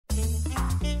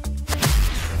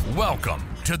Welcome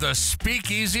to the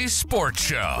Speakeasy Sports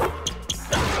Show.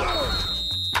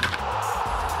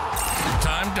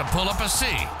 Time to pull up a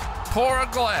seat, pour a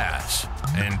glass,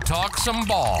 and talk some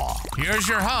ball. Here's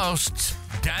your hosts,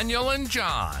 Daniel and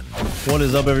Jon. What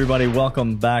is up, everybody?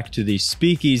 Welcome back to the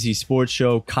Speakeasy Sports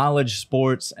Show, college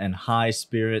sports and high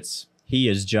spirits. He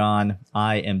is Jon.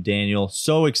 I am Daniel.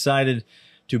 So excited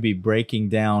to be breaking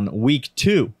down week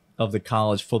 2 of the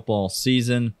college football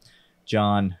season.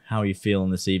 Jon, how are you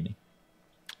feeling this evening?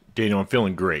 Daniel, I'm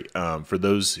feeling great. For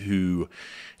those who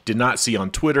did not see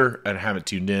on Twitter and haven't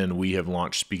tuned in, we have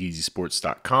launched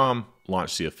SpeakeasySports.com,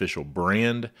 launched the official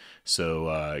brand.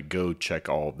 So go check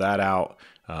all of that out.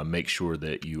 Make sure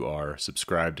that you are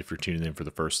subscribed if you're tuning in for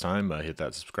the first time. Hit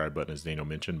that subscribe button, as Daniel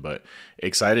mentioned. But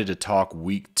excited to talk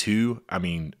week 2. I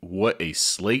mean, what a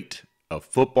slate of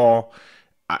football.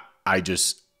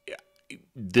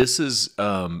 This is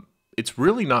it's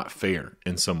really not fair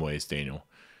in some ways, Daniel,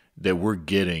 that we're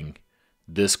getting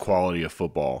this quality of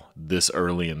football this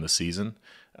early in the season.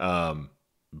 But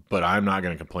I'm not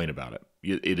going to complain about it.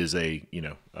 It is a,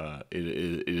 it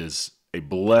is a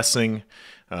blessing.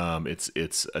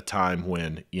 It's a time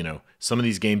when, some of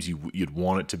these games you'd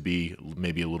want it to be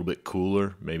maybe a little bit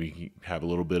cooler, maybe have a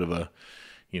little bit of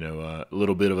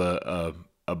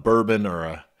a bourbon or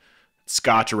a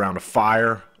scotch around a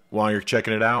fire while you're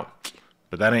checking it out.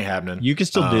 But that ain't happening. You can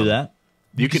still do that.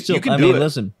 You can do it.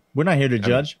 Listen, we're not here to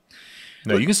judge.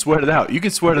 No, you can sweat it out. You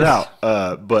can sweat it out.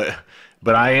 But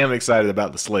I am excited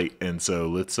about the slate, and so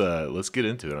let's get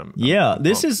into it.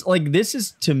 This is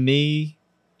to me,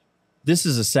 this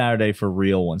is a Saturday for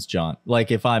real ones, Jon. Like,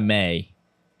 if I may,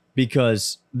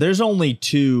 because there's only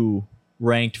 2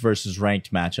 ranked versus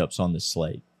ranked matchups on this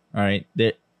slate. All right,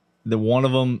 the one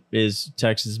of them is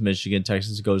Texas, Michigan.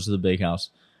 Texas goes to the Big House.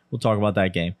 We'll talk about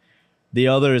that game. The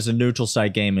other is a neutral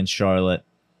site game in Charlotte.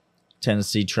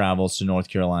 Tennessee travels to North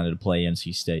Carolina to play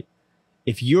NC State.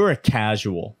 If you're a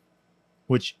casual,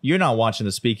 which you're not watching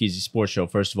the Speakeasy Sports Show,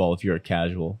 first of all, if you're a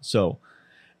casual. So,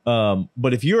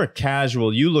 but if you're a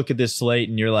casual, you look at this slate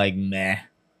and you're like, meh,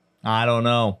 I don't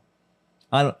know.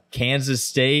 Kansas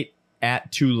State at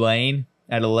Tulane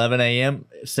at 11 a.m.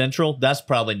 Central, that's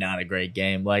probably not a great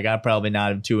game. Like, I'm probably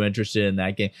not too interested in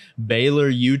that game. Baylor,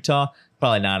 Utah,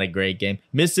 probably not a great game.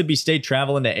 Mississippi State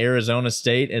traveling to Arizona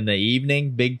State in the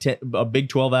evening, Big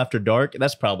 12 after dark,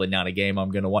 that's probably not a game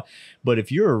I'm going to watch. But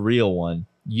if you're a real one,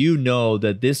 you know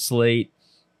that this slate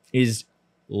is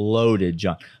loaded,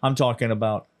 Jon. I'm talking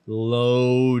about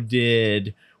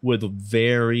loaded with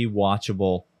very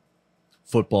watchable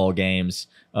football games.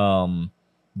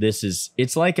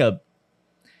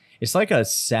 It's like a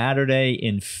Saturday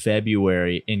in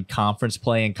February in conference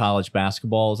play in college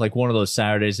basketball. It's like one of those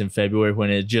Saturdays in February when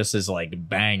it just is like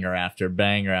banger after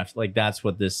banger after. Like, that's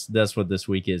what this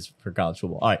week is for college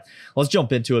football. All right, let's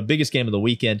jump into it. Biggest game of the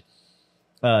weekend.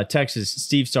 Texas,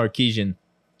 Steve Sarkisian,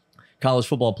 college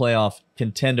football playoff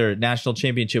contender, national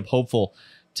championship hopeful.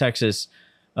 Texas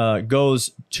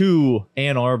goes to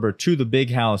Ann Arbor, to the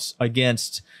Big House,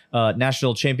 against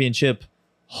national championship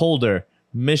holder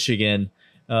Michigan,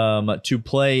 to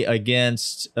play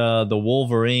against the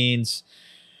Wolverines.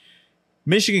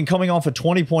 Michigan coming off a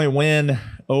 20-point win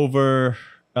over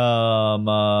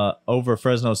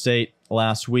Fresno State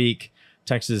last week.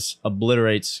 Texas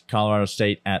obliterates Colorado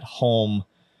State at home.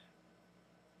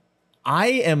 I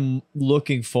am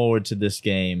looking forward to this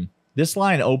game. This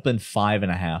line opened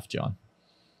 5.5, Jon.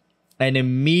 And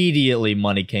immediately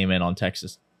money came in on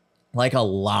Texas. Like, a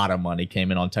lot of money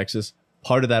came in on Texas.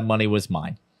 Part of that money was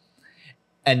mine.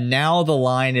 And now the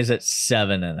line is at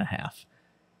 7.5.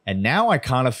 And now I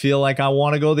kind of feel like I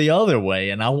want to go the other way,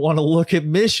 and I want to look at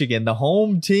Michigan, the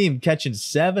home team, catching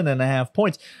 7.5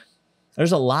 points.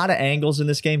 There's a lot of angles in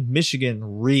this game.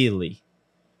 Michigan really,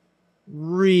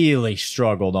 really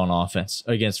struggled on offense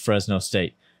against Fresno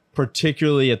State,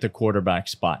 particularly at the quarterback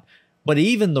spot. But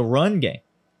even the run game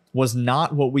was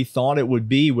not what we thought it would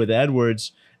be with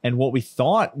Edwards, and what we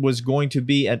thought was going to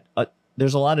be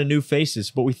there's a lot of new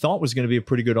faces, but we thought was going to be a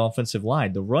pretty good offensive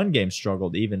line. The run game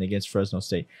struggled even against Fresno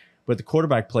State, but the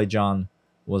quarterback play, Jon,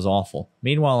 was awful.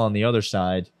 Meanwhile, on the other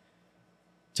side,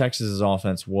 Texas's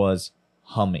offense was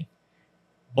humming.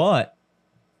 But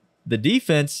the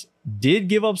defense did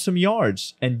give up some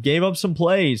yards and gave up some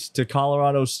plays to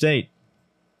Colorado State.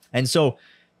 And so,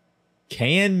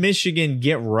 can Michigan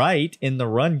get right in the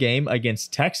run game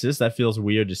against Texas? That feels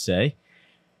weird to say.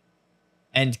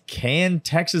 And can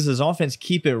Texas's offense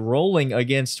keep it rolling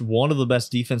against one of the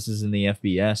best defenses in the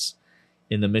FBS,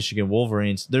 in the Michigan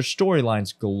Wolverines? There's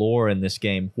storylines galore in this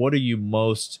game. What are you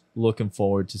most looking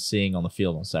forward to seeing on the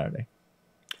field on Saturday?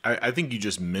 I think you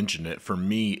just mentioned it. For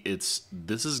me,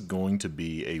 this is going to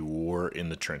be a war in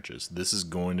the trenches. This is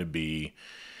going to be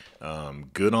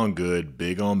good on good,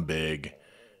 big on big,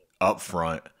 up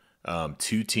front.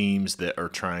 Two teams that are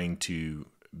trying to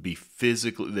be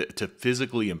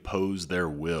physically impose their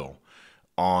will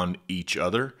on each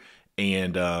other,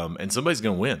 and somebody's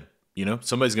going to win. You know,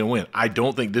 somebody's going to win. I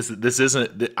don't think this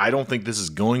is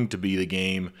going to be the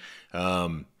game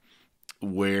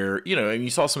where, you know, and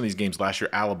you saw some of these games last year,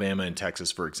 Alabama and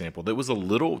Texas, for example, that was a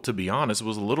little, to be honest,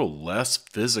 was a little less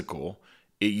physical.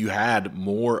 You had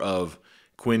more of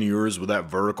Quinn Ewers with that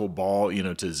vertical ball, you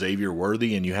know, to Xavier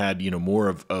Worthy, and you had, you know, more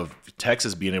of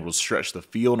Texas being able to stretch the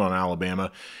field on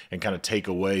Alabama and kind of take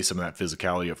away some of that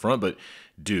physicality up front. But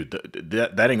dude,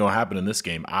 that ain't gonna happen in this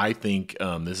game. I think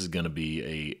this is gonna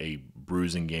be a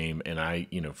bruising game, and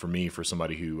for me, for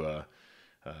somebody who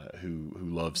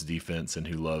loves defense and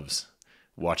who loves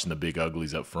watching the big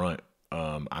uglies up front,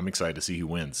 I'm excited to see who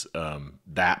wins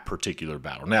that particular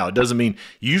battle. Now, it doesn't mean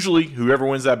usually whoever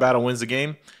wins that battle wins the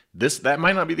game. That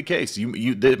might not be the case.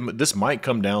 This might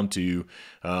come down to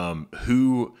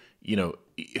who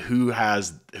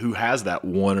has that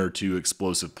one or two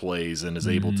explosive plays and is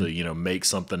able to, you know, make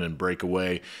something and break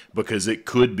away, because it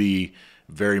could be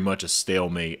very much a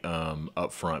stalemate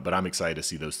up front. But I'm excited to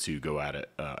see those two go at it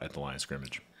at the line of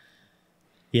scrimmage.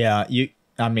 Yeah,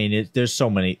 there's so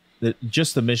many.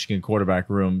 Just the Michigan quarterback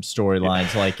room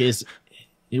storylines,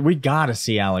 we got to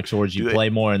see Alex Orji play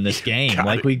more in this game.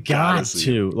 We got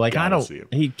to.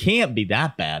 He can't be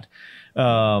that bad.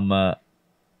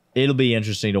 It'll be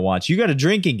interesting to watch. You got a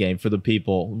drinking game for the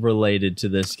people related to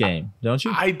this game, don't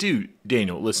you? I do,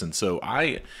 Daniel. Listen, so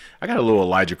I got a little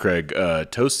Elijah Craig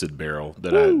toasted barrel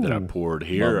that I poured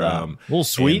here. A little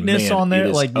sweetness on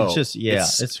there,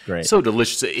 it's great. So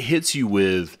delicious. It hits you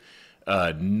with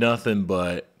nothing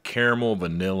but caramel,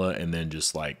 vanilla, and then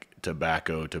just like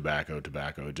tobacco.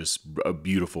 Just a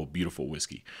beautiful, beautiful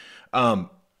whiskey. That's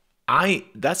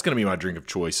going to be my drink of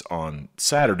choice on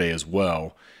Saturday as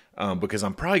well, because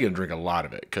I'm probably going to drink a lot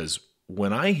of it. Because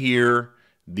when I hear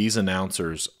these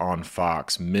announcers on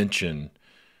Fox mention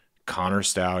Connor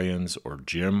Stallions or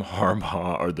Jim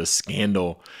Harbaugh or the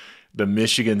scandal, the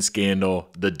Michigan scandal,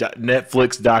 the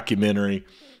Netflix documentary,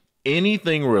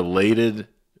 anything related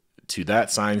to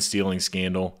that sign stealing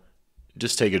scandal,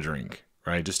 just take a drink.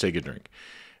 Right? Just take a drink.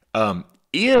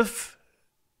 If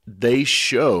they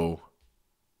show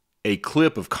a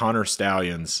clip of Connor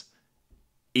Stallions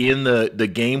in the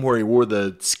game where he wore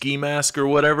the ski mask or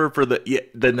whatever for the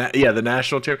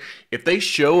national chair, if they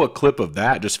show a clip of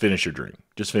that, just finish your drink.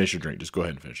 Just finish your drink. Just go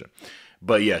ahead and finish it.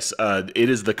 But yes, it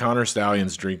is the Connor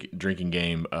Stallions drinking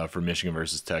game for Michigan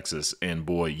versus Texas, and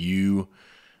boy, you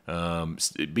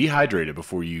be hydrated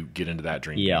before you get into that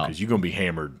drink, because you're going to be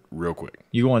hammered real quick.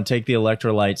 You want to take the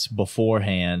electrolytes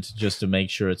beforehand just to make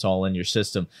sure it's all in your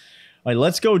system. All right,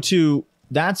 let's go to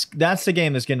that's the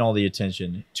game that's getting all the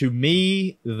attention. To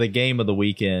me, the game of the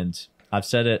weekend, I've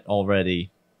said it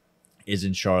already, is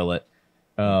in Charlotte.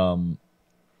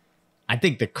 I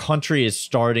think the country is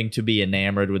starting to be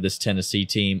enamored with this Tennessee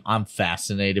team. I'm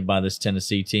fascinated by this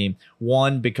Tennessee team.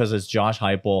 One, because it's Josh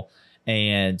Heupel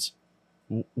and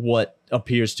what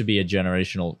appears to be a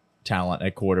generational talent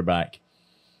at quarterback.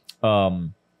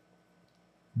 But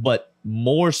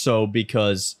more so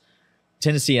because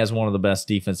Tennessee has one of the best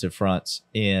defensive fronts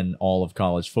in all of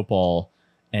college football,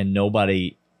 and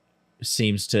nobody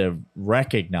seems to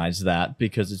recognize that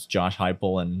because it's Josh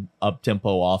Heupel and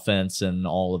up-tempo offense and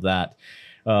all of that.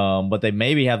 But they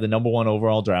maybe have the number one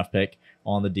overall draft pick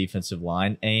on the defensive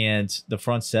line, and the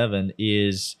front seven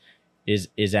is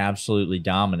absolutely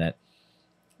dominant.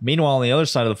 Meanwhile, on the other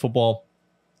side of the football,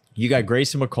 you got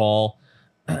Grayson McCall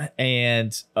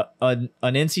and an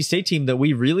NC State team that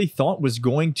we really thought was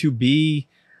going to be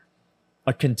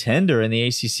a contender in the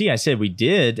ACC. I said we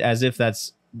did, as if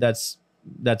that's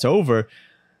over.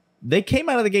 They came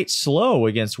out of the gate slow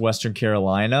against Western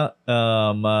Carolina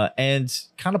and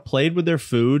kind of played with their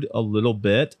food a little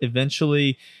bit.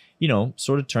 Eventually,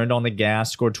 sort of turned on the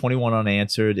gas, scored 21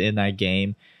 unanswered in that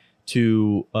game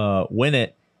to win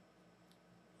it.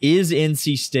 Is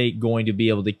NC State going to be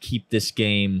able to keep this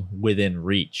game within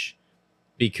reach?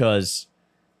 Because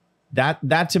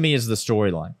that to me is the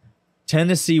storyline.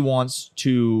 Tennessee wants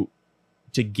to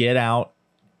get out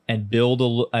and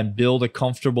build a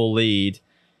comfortable lead,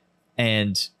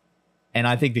 and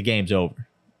I think the game's over.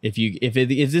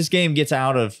 If this game gets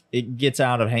out of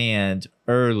hand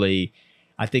early,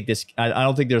 I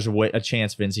don't think there's a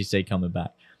chance of NC State coming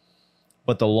back.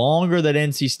 But the longer that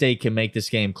NC State can make this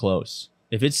game close,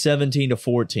 if it's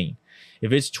 17-14,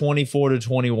 if it's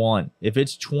 24-21, if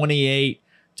it's 28-17,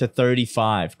 to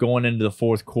 35 going into the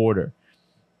fourth quarter.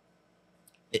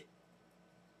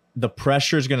 The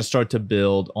pressure is going to start to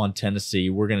build on Tennessee.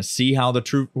 We're going to see how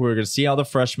the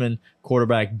freshman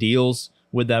quarterback deals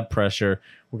with that pressure.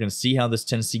 We're going to see how this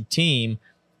Tennessee team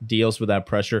deals with that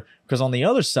pressure. Because on the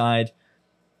other side,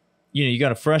 you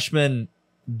got a freshman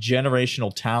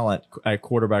generational talent at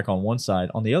quarterback on one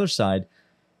side. On the other side,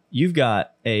 you've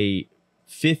got a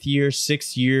 5th year,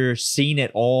 6th year, seen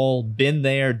it all, been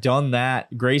there, done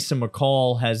that. Grayson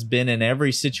McCall has been in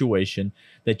every situation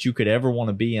that you could ever want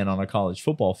to be in on a college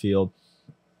football field.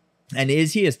 And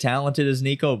is he as talented as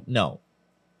Nico? No,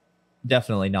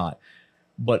 definitely not.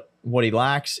 But what he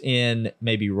lacks in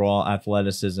maybe raw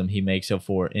athleticism, he makes up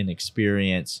for in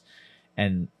experience.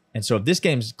 And so if this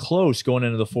game's close going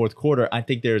into the fourth quarter, I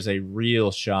think there's a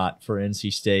real shot for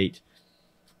NC State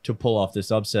to pull off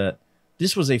this upset.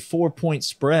 This was a 4-point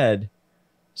spread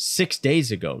 6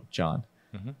 days ago, John.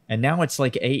 Mm-hmm. And now it's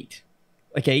like 8.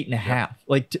 Like 8.5. Yeah.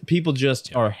 Like people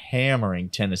just are hammering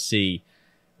Tennessee,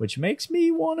 which makes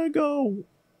me want to go,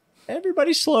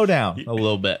 everybody slow down a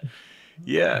little bit.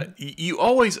 Yeah, you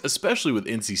always, especially with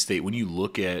NC State, when you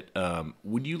look at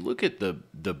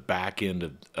the back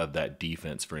end of that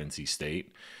defense for NC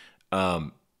State,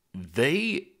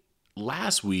 they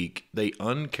last week they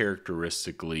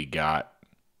uncharacteristically got.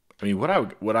 I mean, what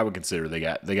I would consider they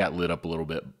got lit up a little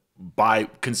bit by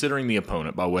considering the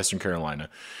opponent, by Western Carolina.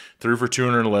 Threw for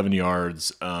 211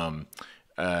 yards on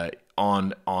a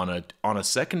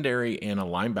secondary and a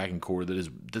linebacking core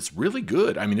that's really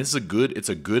good. I mean, it's a good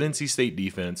NC State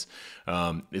defense.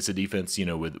 It's a defense,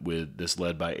 with this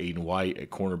led by Aiden White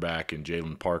at cornerback and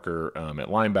Jalen Parker at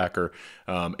linebacker.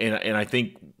 And I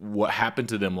think what happened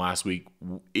to them last week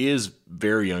is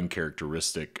very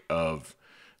uncharacteristic of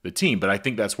the team, but I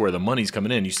think that's where the money's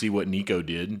coming in. You see what Nico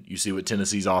did, you see what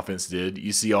Tennessee's offense did,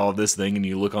 you see all of this thing, and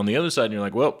you look on the other side and you're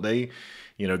like, well, they,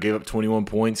 gave up 21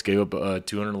 points, gave up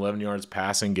 211 yards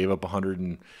passing, gave up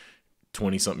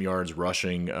 120 something yards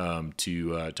rushing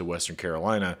to Western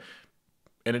Carolina,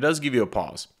 and it does give you a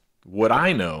pause. What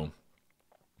I know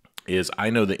is that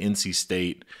NC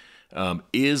State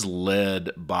is led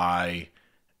by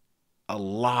a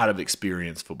lot of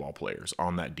experienced football players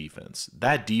on that defense.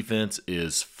 That defense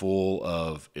is full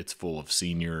of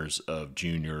seniors, of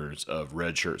juniors, of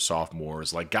redshirt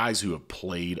sophomores, like guys who have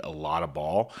played a lot of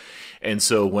ball. And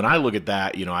so when I look at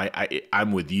that,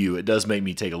 I'm with you. It does make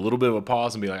me take a little bit of a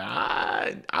pause and be like,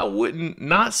 I wouldn't,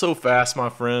 not so fast, my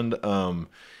friend,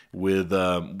 with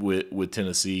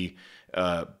Tennessee.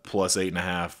 Plus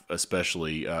 8.5,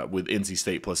 especially with NC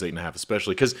State plus 8.5,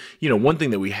 especially because one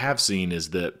thing that we have seen is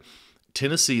that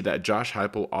Tennessee, that Josh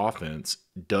Heupel offense,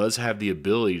 does have the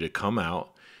ability to come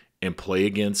out and play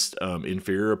against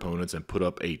inferior opponents and put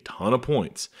up a ton of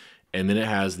points, and then it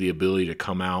has the ability to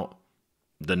come out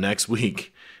the next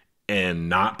week and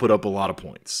not put up a lot of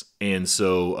points. And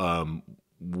so,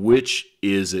 which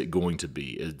is it going to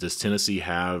be? Does Tennessee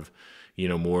have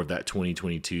more of that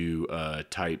 2022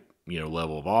 type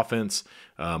level of offense,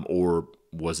 or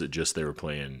was it just they were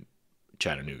playing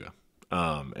Chattanooga?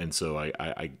 And so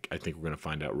I think we're going to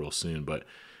find out real soon. But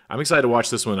I'm excited to watch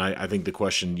this one. I think the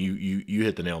question, you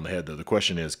hit the nail on the head, though. The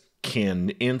question is,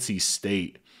 can NC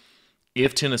State,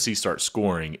 if Tennessee starts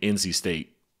scoring, NC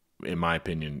State, in my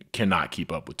opinion, cannot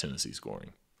keep up with Tennessee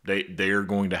scoring. They are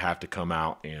going to have to come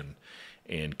out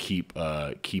and keep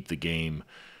the game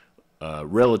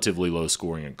relatively low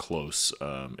scoring and close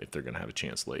if they're going to have a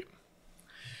chance late.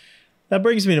 That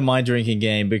brings me to my drinking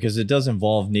game because it does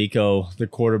involve Nico, the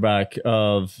quarterback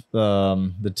of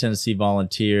the Tennessee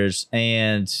Volunteers,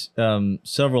 and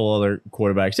several other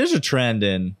quarterbacks. There's a trend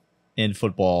in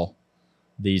football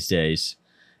these days,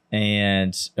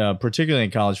 and particularly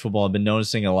in college football, I've been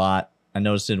noticing a lot. I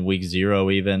noticed it in week 0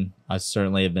 even. I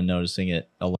certainly have been noticing it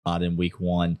a lot in week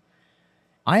 1.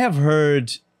 I have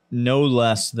heard no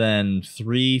less than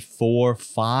 3, 4,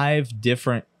 5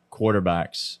 different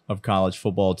quarterbacks of college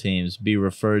football teams be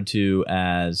referred to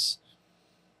as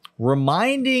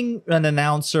reminding an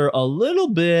announcer a little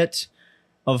bit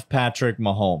of Patrick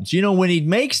Mahomes. When he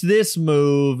makes this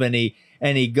move and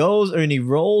he goes and he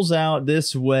rolls out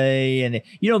this way, and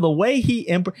the way he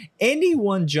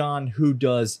anyone, John, who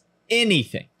does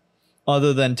anything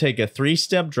other than take a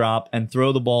 3-step drop and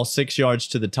throw the ball 6 yards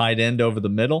to the tight end over the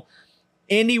middle,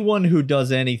 anyone who does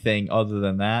anything other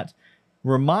than that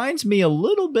reminds me a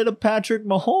little bit of Patrick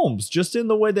Mahomes, just in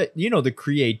the way that, the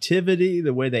creativity,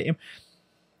 the way they...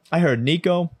 I heard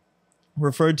Nico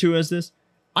referred to as this.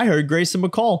 I heard Grayson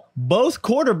McCall, both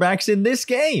quarterbacks in this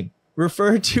game,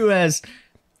 referred to as,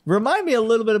 remind me a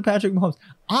little bit of Patrick Mahomes.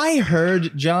 I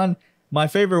heard, John, my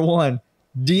favorite one,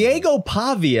 Diego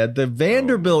Pavia, the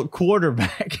Vanderbilt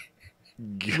quarterback,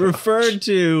 referred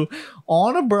to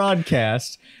on a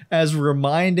broadcast as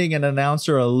reminding an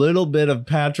announcer a little bit of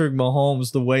Patrick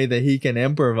Mahomes, the way that he can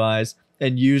improvise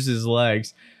and use his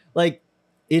legs. Like,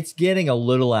 it's getting a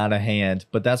little out of hand,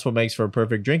 but that's what makes for a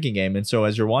perfect drinking game. And so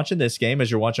as you're watching this game,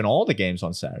 as you're watching all the games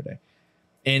on Saturday,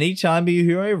 anytime you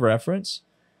hear a reference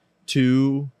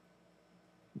to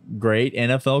great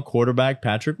NFL quarterback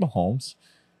Patrick Mahomes,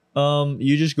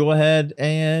 you just go ahead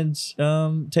and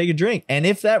take a drink. And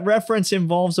if that reference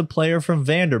involves a player from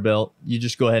Vanderbilt, you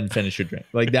just go ahead and finish your drink.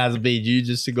 Like, that's you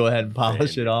just to go ahead and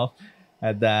polish it off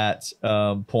at that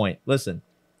point. Listen,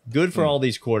 good for all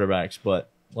these quarterbacks, but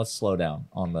let's slow down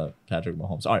on the Patrick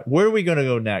Mahomes. All right, where are we going to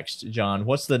go next, John?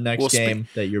 What's the next game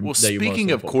that you're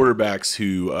speaking of quarterbacks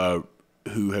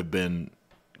who have been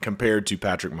compared to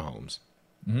Patrick Mahomes,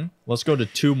 let's go to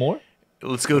two more.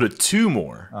 Let's go to two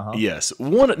more. Yes.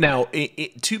 One now,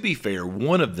 to be fair,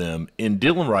 one of them in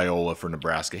Dylan Raiola for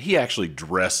Nebraska, he actually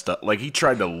dressed up like he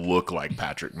tried to look like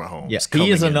Patrick Mahomes. Yes, he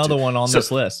is another one on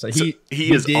this list. He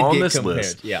is on this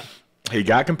list. Yeah. He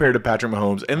got compared to Patrick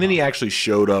Mahomes, and then he actually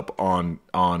showed up on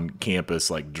campus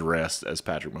like dressed as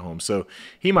Patrick Mahomes. So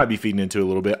he might be feeding into it a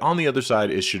little bit. On the other side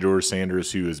is Shedeur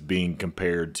Sanders, who is being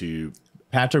compared to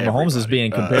Patrick Mahomes is being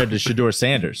compared to Shedeur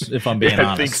Sanders, if I'm being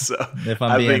honest. I think so. If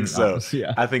I'm being honest,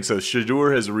 yeah. I think so.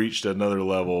 Shedeur has reached another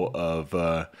level of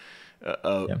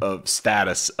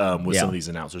status with some of these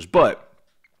announcers. But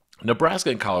Nebraska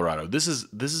and Colorado, this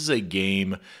is a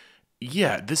game.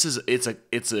 Yeah,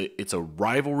 it's a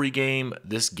rivalry game.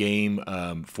 This game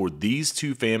for these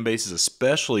two fan bases,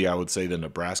 especially I would say the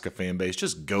Nebraska fan base,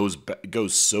 just goes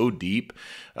so deep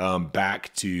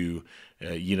back to.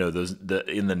 In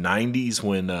the 90s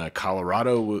when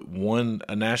Colorado won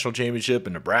a national championship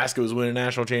and Nebraska was winning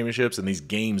national championships, and these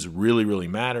games really, really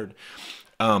mattered.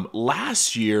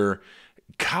 Last year,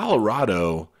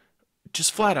 Colorado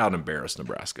just flat out embarrassed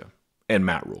Nebraska and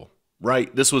Matt Rule,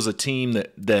 right? This was a team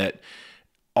that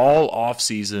all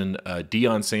offseason,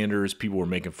 Deion Sanders, people were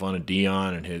making fun of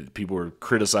Deion and people were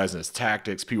criticizing his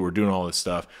tactics. People were doing all this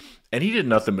stuff. And he did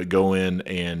nothing but go in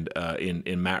and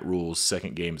in Matt Rule's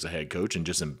second game as a head coach and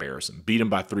just embarrass him. Beat him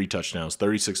by 3 touchdowns,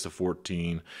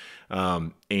 36-14.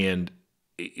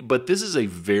 But this is a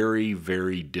very,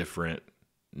 very different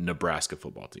Nebraska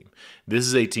football team. This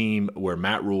is a team where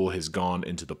Matt Rule has gone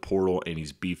into the portal and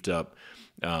he's beefed up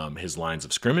his lines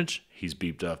of scrimmage. He's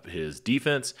beefed up his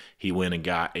defense. He went and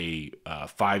got a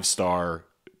 5-star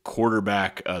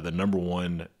quarterback, the number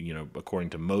one,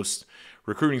 according to most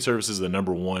recruiting services, the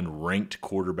number one ranked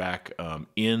quarterback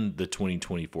in the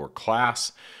 2024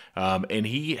 class. And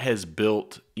he has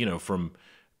built, from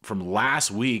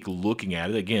last week, looking at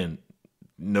it, again,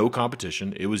 no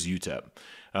competition. It was UTEP.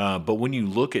 But when you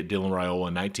look at Dylan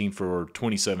Raiola, 19 for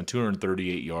 27,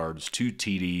 238 yards, 2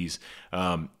 TDs,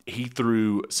 he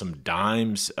threw some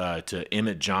dimes to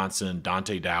Emmett Johnson,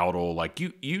 Dante Dowdle. Like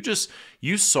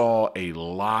you saw a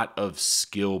lot of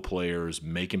skill players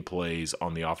making plays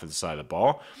on the offensive side of the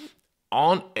ball.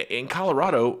 In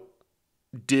Colorado,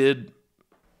 did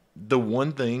the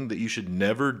one thing that you should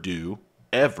never do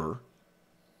ever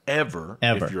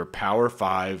if you're a Power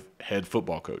 5 head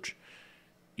football coach.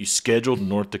 You scheduled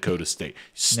North Dakota State.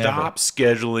 Stop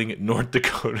scheduling North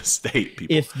Dakota State,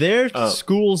 people. If their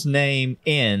school's name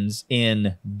ends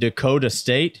in Dakota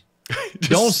State,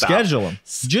 don't schedule them.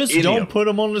 Just don't put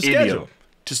them on the schedule.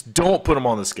 Just don't put them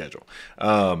on the schedule.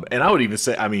 And I would even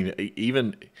say,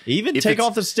 even take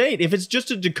off the state. If it's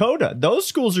just a Dakota, those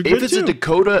schools are good too. If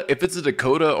it's a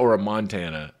Dakota or a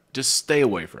Montana, just stay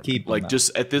away from it.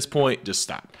 Just at this point, just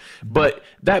stop. But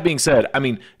that being said,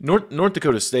 North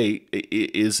Dakota State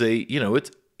is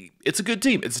it's a good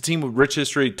team. It's a team with rich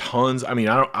history, tons. I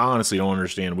honestly don't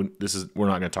understand. We're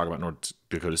not going to talk about North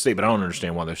Dakota State, but I don't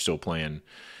understand why they're still playing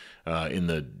in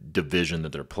the division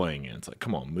that they're playing in. It's like,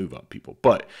 come on, move up, people.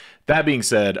 But that being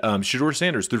said, Shedeur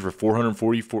Sanders threw for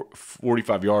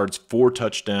 445 yards, 4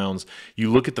 touchdowns.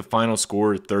 You look at the final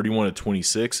score,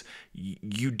 31-26.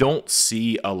 You don't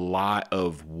see a lot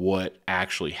of what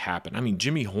actually happened.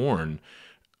 Jimmy Horn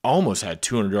almost had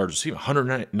 200 yards receiving,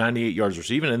 198 yards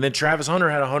receiving, and then Travis Hunter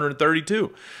had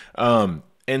 132. And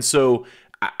so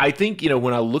I think,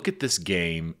 when I look at this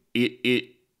game,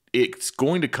 it's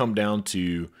going to come down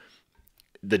to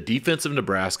the defense of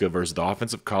Nebraska versus the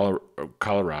offense of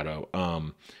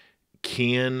Colorado.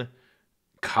 Can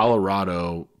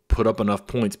Colorado put up enough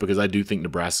points? Because I do think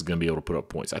Nebraska is going to be able to put up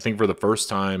points. I think for the first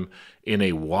time in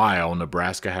a while,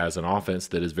 Nebraska has an offense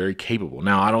that is very capable.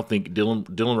 Now, I don't think Dylan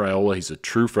Raiola, he's a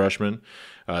true freshman.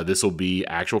 This will be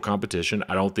actual competition.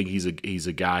 I don't think he's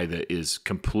a guy that is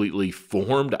completely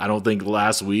formed. I don't think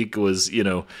last week was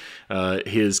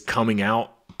his coming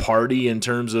out party in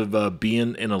terms of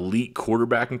being an elite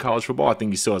quarterback in college football. I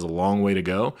think he still has a long way to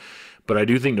go. But I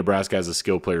do think Nebraska has the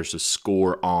skill players to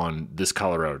score on this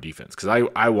Colorado defense, because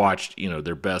I watched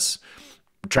their best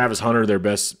Travis Hunter, their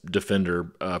best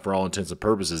defender for all intents and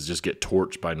purposes, just get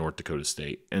torched by North Dakota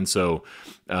State. And so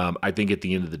I think at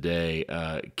the end of the day,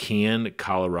 can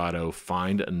Colorado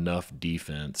find enough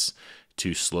defense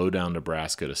to slow down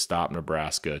Nebraska, to stop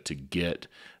Nebraska, to get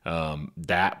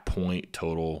that point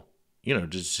total,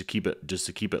 just to keep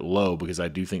it low, because I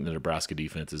do think the Nebraska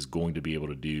defense is going to be able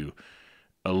to do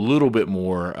a little bit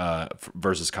more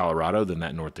versus Colorado than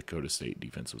that North Dakota State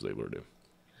defense was able to do.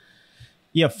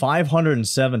 Yeah,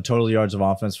 507 total yards of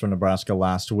offense for Nebraska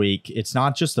last week. It's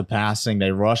not just the passing.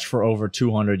 They rushed for over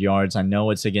 200 yards. I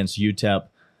know it's against UTEP,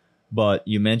 but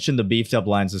you mentioned the beefed up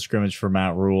lines of scrimmage for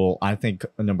Matt Rule. I think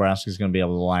Nebraska is going to be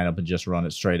able to line up and just run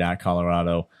it straight at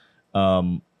Colorado.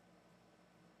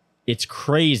 It's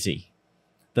crazy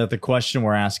that the question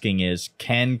we're asking is,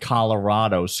 can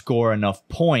Colorado score enough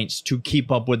points to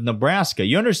keep up with Nebraska?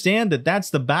 You understand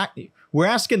that we're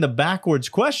asking the backwards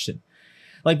question.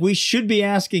 Like, we should be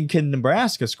asking, can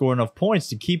Nebraska score enough points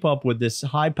to keep up with this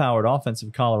high-powered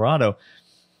offensive Colorado?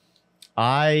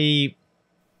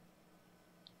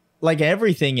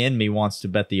 Everything in me wants to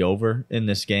bet the over in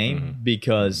this game,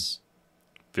 because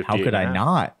how could I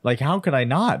not? How could I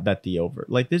not bet the over?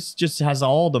 This just has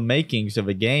all the makings of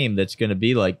a game that's going to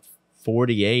be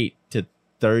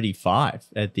 48-35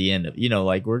 at the end of,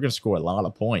 we're going to score a lot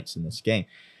of points in this game.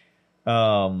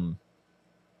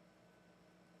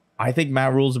 I think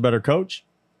Matt Rule's a better coach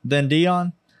than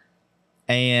Dion.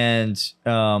 And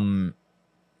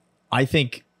I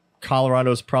think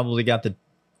Colorado's probably got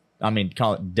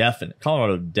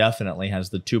Colorado definitely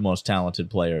has the two most talented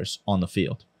players on the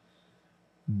field.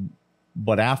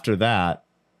 But after that,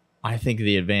 I think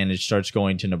the advantage starts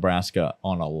going to Nebraska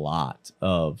on a lot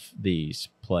of these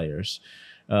players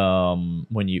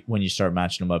when you start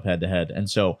matching them up head to head. And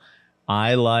so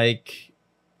I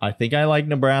think I like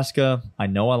Nebraska. I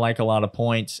know I like a lot of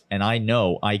points, and I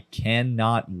know I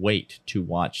cannot wait to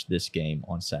watch this game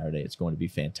on Saturday. It's going to be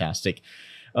fantastic.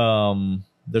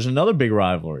 There's another big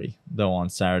rivalry though on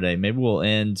Saturday. Maybe we'll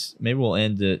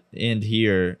end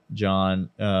here, John.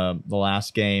 The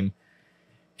last game.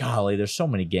 Golly, there's so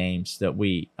many games that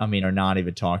are not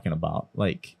even talking about.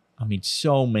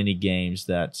 So many games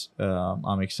that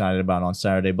I'm excited about on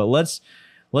Saturday. But let's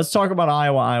talk about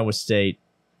Iowa State.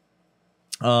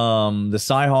 The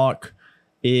Cyhawk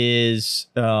is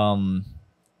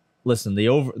listen,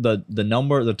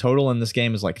 the total in this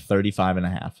game is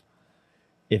 35.5.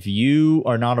 If you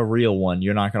are not a real one,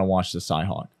 you're not going to watch the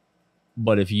Cyhawk.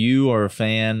 But if you are a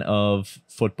fan of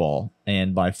football,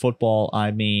 and by football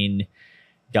I mean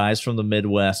guys from the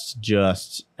Midwest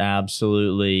just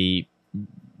absolutely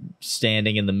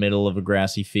standing in the middle of a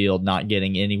grassy field, not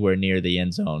getting anywhere near the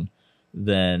end zone,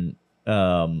 then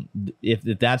if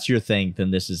that's your thing,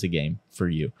 then this is a game for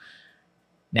you.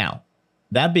 Now,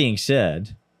 that being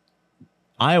said,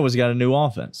 Iowa's got a new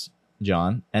offense,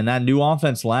 John, and that new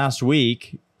offense last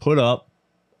week put up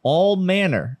all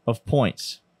manner of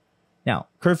points. Now,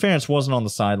 Kurt Ferentz wasn't on the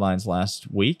sidelines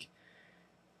last week.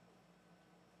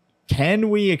 Can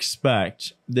we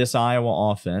expect this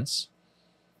Iowa offense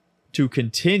to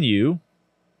continue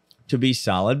to be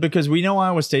solid? Because we know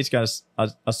Iowa State's got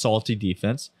a salty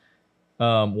defense.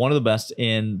 One of the best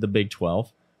in the Big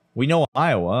 12. We know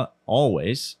Iowa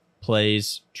always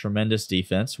plays tremendous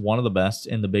defense, one of the best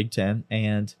in the Big 10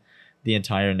 and the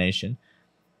entire nation.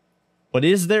 But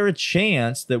is there a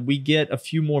chance that we get a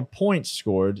few more points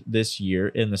scored this year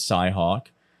in the Cyhawk?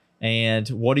 And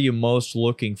what are you most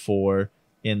looking for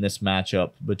in this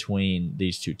matchup between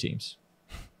these two teams?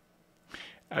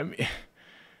 I mean,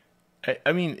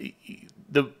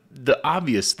 the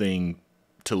obvious thing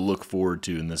to look forward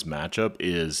to in this matchup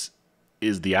is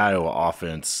the Iowa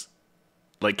offense.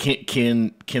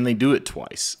 Can they do it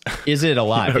twice? Is it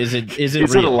alive? Is it is real?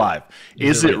 it alive?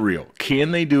 Is it real?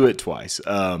 Can they do it twice?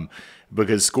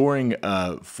 Because scoring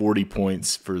 40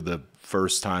 points for the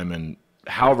first time in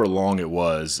however long it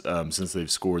was since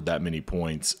they've scored that many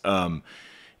points,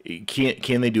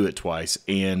 can they do it twice?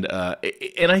 And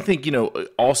I think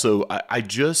also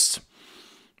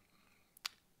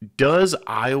does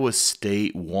Iowa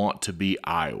State want to be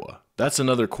Iowa? That's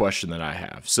another question that I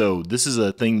have. So this is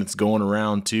a thing that's going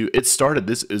around too.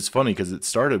 This is funny because it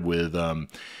started with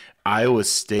Iowa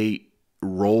State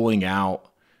rolling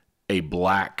out a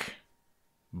black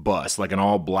bus, an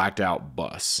all blacked out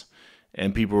bus.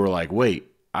 And people were like,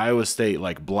 wait, Iowa State,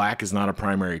 like, black is not a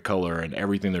primary color, and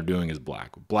everything they're doing is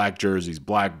black. Black jerseys,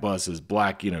 black buses,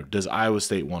 black, does Iowa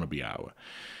State want to be Iowa?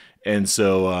 And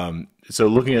so so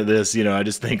looking at this, I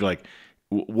just think, like,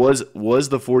 was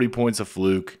the 40 points a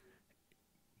fluke?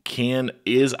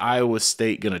 Is Iowa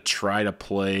State going to try to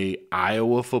play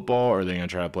Iowa football, or are they going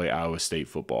to try to play Iowa State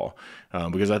football?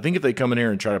 Because I think if they come in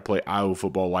here and try to play Iowa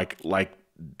football like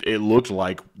it looked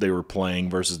like they were playing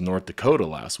versus North Dakota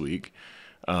last week,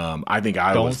 I think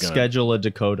Iowa's going to schedule a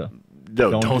Dakota.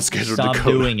 No, don't schedule stop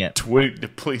Dakota. Doing it.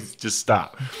 Please just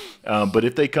stop. But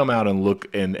if they come out and look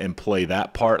and play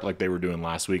that part like they were doing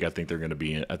last week, I think they're going to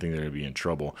be in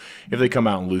trouble. If they come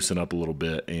out and loosen up a little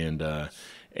bit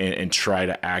and try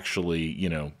to actually,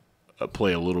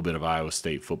 play a little bit of Iowa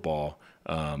State football,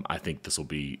 I think this will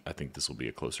be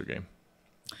a closer game.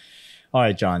 All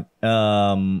right, John.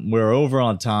 We're over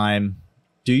on time.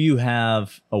 Do you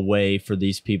have a way for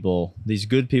these people, these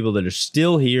good people that are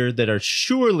still here, that are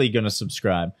surely going to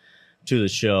subscribe to the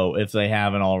show if they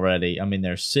haven't already? I mean,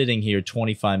 they're sitting here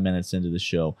 25 minutes into the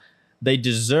show. They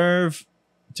deserve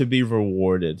to be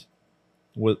rewarded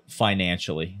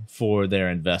financially for their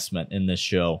investment in this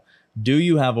show. Do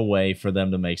you have a way for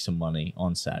them to make some money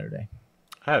on Saturday?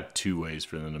 I have two ways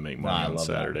for them to make money on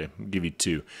Saturday. I'll give you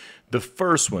two. The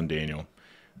first one, Daniel,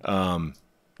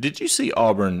 did you see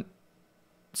Auburn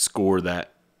score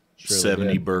that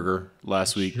 70 burger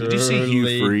last week? Did you see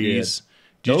Hugh Freeze?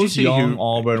 Those young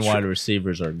Auburn wide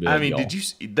receivers are good. I mean, did you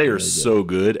see? They are so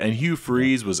good. And Hugh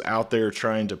Freeze was out there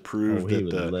trying to prove that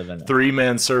the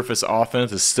three-man surface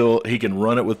offense is still, he can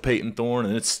run it with Peyton Thorne,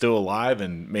 and it's still alive.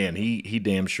 And, man, he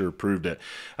damn sure proved it.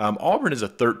 Auburn is a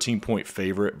 13-point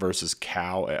favorite versus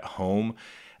Cal at home.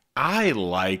 I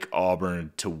like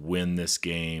Auburn to win this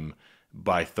game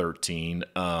by 13.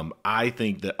 I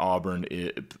think that Auburn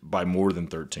by more than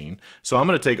 13. So I'm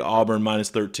going to take Auburn minus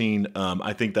 13.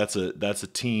 I think that's a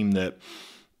team that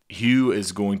Hugh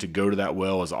is going to go to that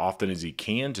well as often as he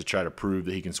can to try to prove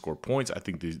that he can score points. I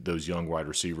think those young wide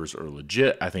receivers are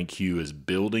legit. I think Hugh is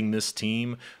building this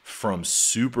team from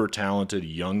super talented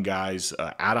young guys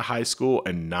out of high school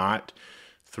and not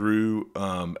through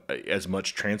as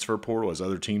much transfer portal as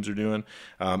other teams are doing.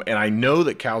 And I know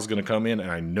that Cal's going to come in, and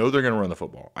I know they're going to run the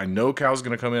football. I know Cal's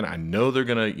going to come in. I know they're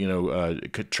going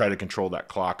to try to control that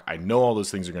clock. I know all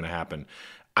those things are going to happen.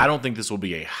 I don't think this will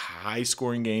be a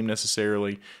high-scoring game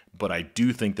necessarily, but I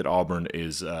do think that Auburn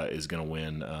is going to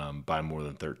win by more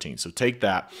than 13. So take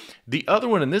that. The other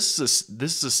one, and this is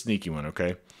a sneaky one,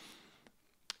 okay?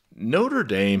 Notre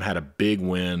Dame had a big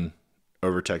win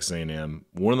over Texas A&M,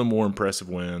 one of the more impressive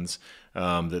wins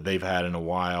that they've had in a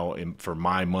while, for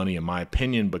my money, in my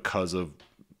opinion, because of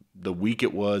the week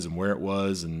it was and where it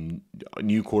was and a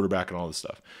new quarterback and all this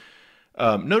stuff.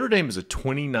 Notre Dame is a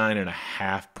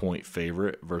 29.5-point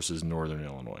favorite versus Northern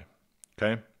Illinois.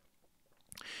 Okay?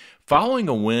 Following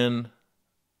a win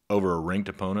over a ranked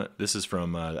opponent, this is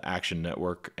from the Action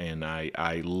Network, and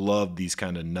I love these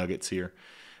kind of nuggets here.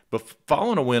 But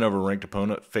following a win over a ranked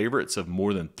opponent, favorites of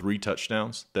more than 3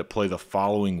 touchdowns that play the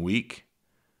following week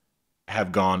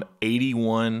have gone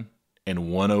 81 and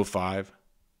 105.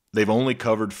 They've only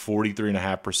covered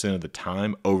 43.5% of the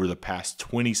time over the past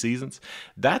 20 seasons.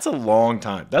 That's a long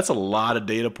time. That's a lot of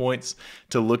data points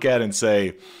to look at and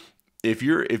say, if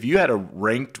you had a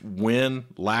ranked win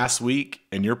last week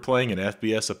and you're playing an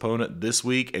FBS opponent this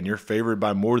week and you're favored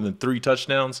by more than 3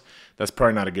 touchdowns, that's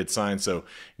probably not a good sign. So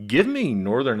give me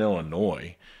Northern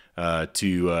Illinois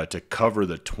to cover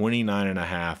the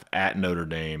 29.5 at Notre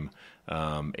Dame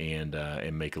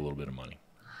and make a little bit of money.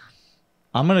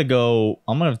 I'm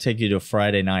gonna take you to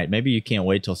Friday night. Maybe you can't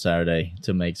wait till Saturday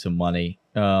to make some money.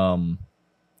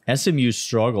 SMU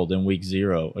struggled in week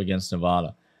 0 against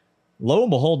Nevada. Lo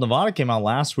and behold, Nevada came out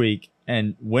last week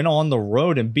and went on the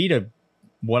road and beat a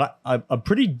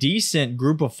pretty decent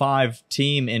group of 5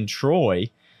 team in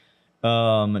Troy.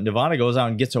 Nevada goes out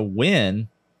and gets a win.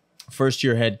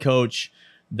 First-year head coach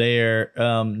there.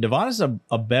 Nevada's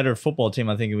a better football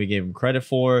team, I think, we gave them credit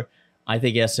for. I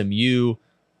think SMU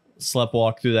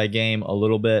sleptwalk through that game a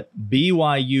little bit.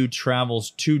 BYU travels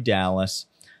to Dallas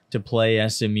to play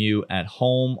SMU at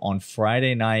home on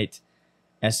Friday night.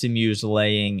 SMU's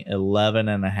laying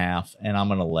 11.5, and I'm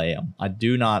going to lay them. I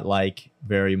do not like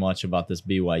very much about this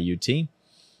BYU team.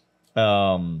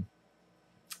 And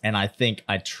I think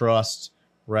I trust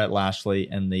Rhett Lashley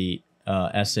and the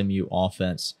SMU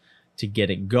offense to get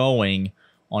it going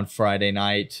on Friday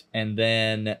night. And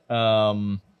then I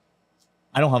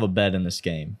don't have a bet in this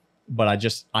game,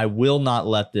 but I will not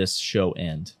let this show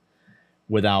end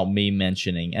without me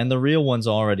mentioning, and the real ones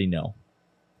already know,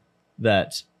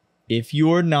 that if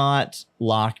you're not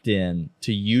locked in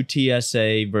to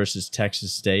UTSA versus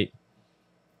Texas State,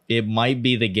 it might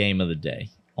be the game of the day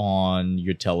on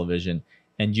your television.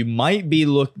 And you might be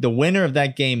the winner of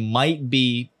that game might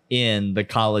be in the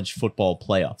college football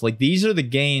playoff. Like, these are the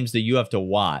games that you have to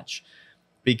watch,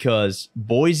 because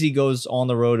Boise goes on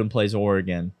the road and plays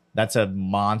Oregon. That's a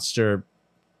monster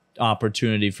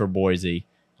opportunity for Boise.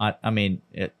 I mean,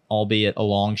 albeit a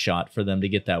long shot for them to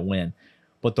get that win.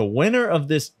 But the winner of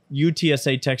this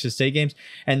UTSA Texas State games,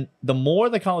 and the more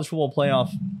the college football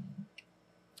playoff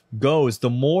goes,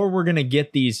 the more we're going to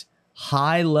get these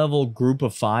high-level group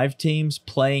of 5 teams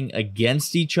playing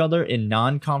against each other in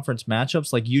non-conference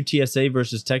matchups like UTSA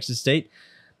versus Texas State.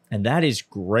 And that is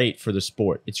great for the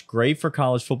sport. It's great for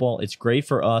college football. It's great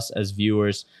for us as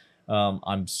viewers.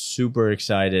 I'm super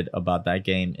excited about that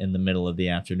game in the middle of the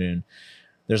afternoon.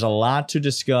 There's a lot to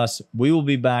discuss. We will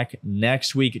be back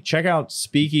next week. Check out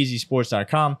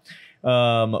speakeasysports.com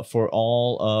for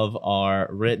all of our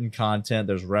written content.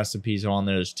 There's recipes on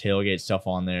there. There's tailgate stuff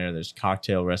on there. There's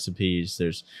cocktail recipes.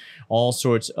 There's all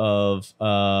sorts of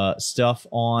stuff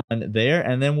on there.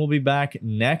 And then we'll be back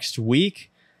next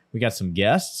week. We got some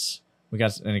guests. We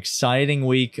got an exciting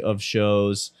week of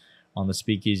shows on the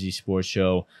Speakeasy Sports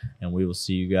Show, and we will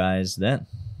see you guys then.